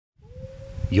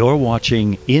You're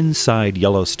watching Inside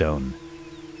Yellowstone.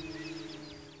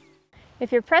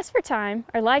 If you're pressed for time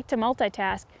or like to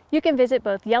multitask, you can visit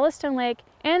both Yellowstone Lake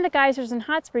and the geysers and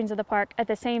hot springs of the park at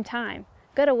the same time.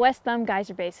 Go to West Thumb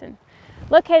Geyser Basin.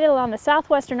 Located along the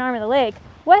southwestern arm of the lake,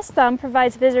 West Thumb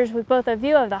provides visitors with both a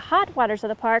view of the hot waters of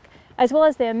the park as well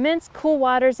as the immense cool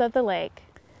waters of the lake.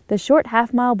 The short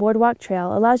half-mile boardwalk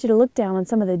trail allows you to look down on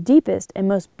some of the deepest and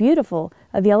most beautiful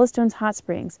of Yellowstone's hot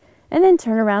springs, and then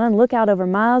turn around and look out over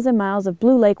miles and miles of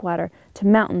blue lake water to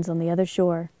mountains on the other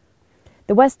shore.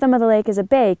 The west thumb of the lake is a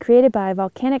bay created by a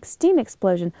volcanic steam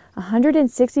explosion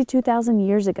 162,000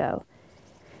 years ago.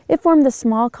 It formed the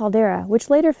small caldera, which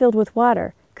later filled with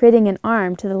water, creating an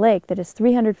arm to the lake that is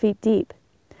 300 feet deep.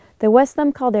 The West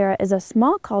Thumb caldera is a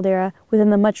small caldera within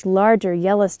the much larger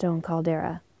Yellowstone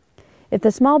caldera. If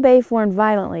the small bay formed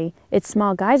violently, its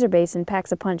small geyser basin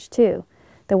packs a punch too.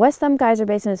 The West Thumb Geyser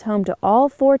Basin is home to all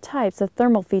four types of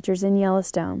thermal features in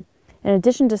Yellowstone. In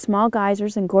addition to small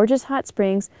geysers and gorgeous hot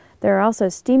springs, there are also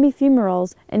steamy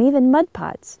fumaroles and even mud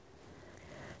pots.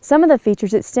 Some of the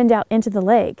features extend out into the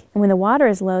lake, and when the water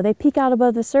is low, they peek out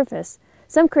above the surface.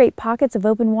 Some create pockets of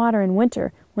open water in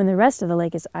winter when the rest of the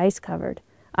lake is ice-covered.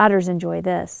 Otters enjoy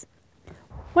this.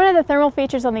 One of the thermal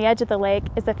features on the edge of the lake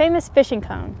is the famous fishing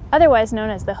cone, otherwise known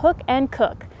as the hook and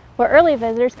cook, where early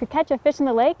visitors could catch a fish in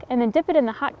the lake and then dip it in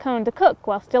the hot cone to cook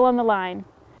while still on the line.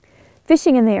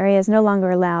 Fishing in the area is no longer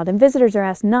allowed, and visitors are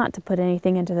asked not to put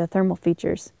anything into the thermal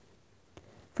features.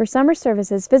 For summer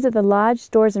services, visit the lodge,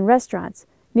 stores, and restaurants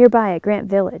nearby at Grant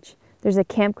Village. There's a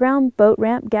campground, boat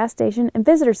ramp, gas station, and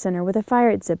visitor center with a fire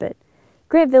exhibit.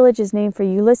 Grant Village is named for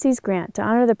Ulysses Grant to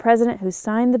honor the president who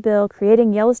signed the bill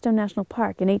creating Yellowstone National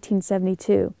Park in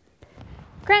 1872.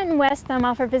 Grant and West Thumb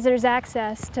offer visitors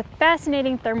access to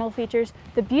fascinating thermal features,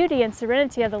 the beauty and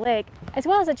serenity of the lake, as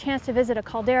well as a chance to visit a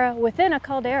caldera within a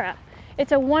caldera.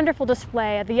 It's a wonderful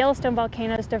display of the Yellowstone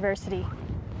volcano's diversity.